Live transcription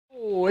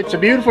Well, it's a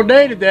beautiful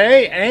day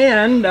today,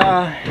 and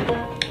I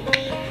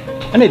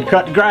need to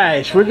cut the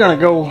grass. We're gonna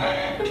go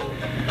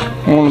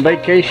on a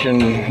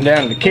vacation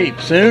down to the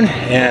Cape soon,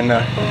 and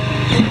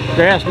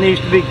grass needs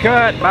to be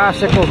cut,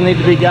 bicycles need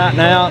to be gotten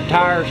out,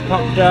 tires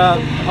pumped up,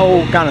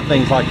 all kind of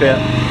things like that.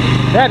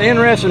 That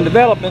interesting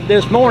development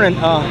this morning.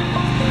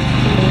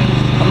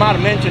 I might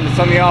have mentioned to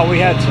some of y'all we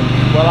had some,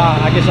 well,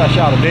 I guess I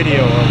shot a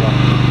video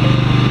of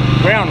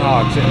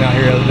groundhog sitting out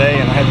here the other day,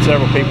 and I had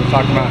several people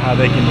talking about how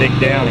they can dig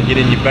down and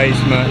get in your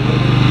basement.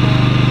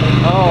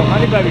 Oh,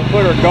 Honey Baby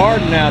put her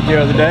garden out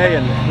the other day,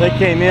 and they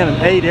came in and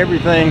ate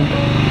everything,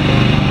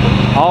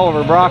 all of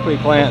her broccoli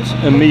plants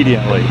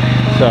immediately.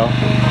 So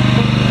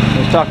I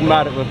was talking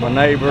about it with my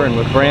neighbor and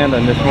with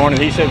Brandon this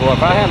morning. He said, well,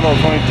 if I have those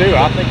 22,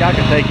 I think I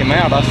could take him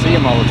out. I see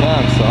him all the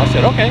time. So I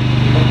said, okay.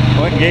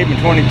 Went and gave him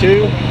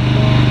 22.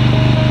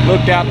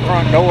 Looked out the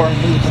front door.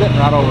 He was sitting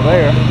right over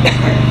there.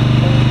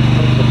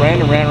 So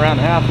Brandon ran around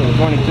the house with a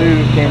 22,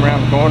 came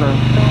around the corner,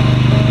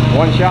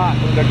 one shot,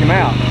 took him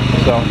out.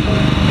 So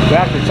we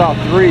actually saw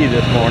 3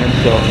 this morning.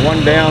 So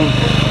 1 down,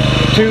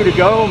 2 to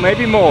go,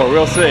 maybe more.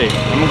 We'll see.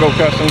 I'm gonna go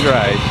cut some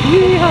grass.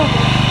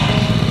 Yeehaw.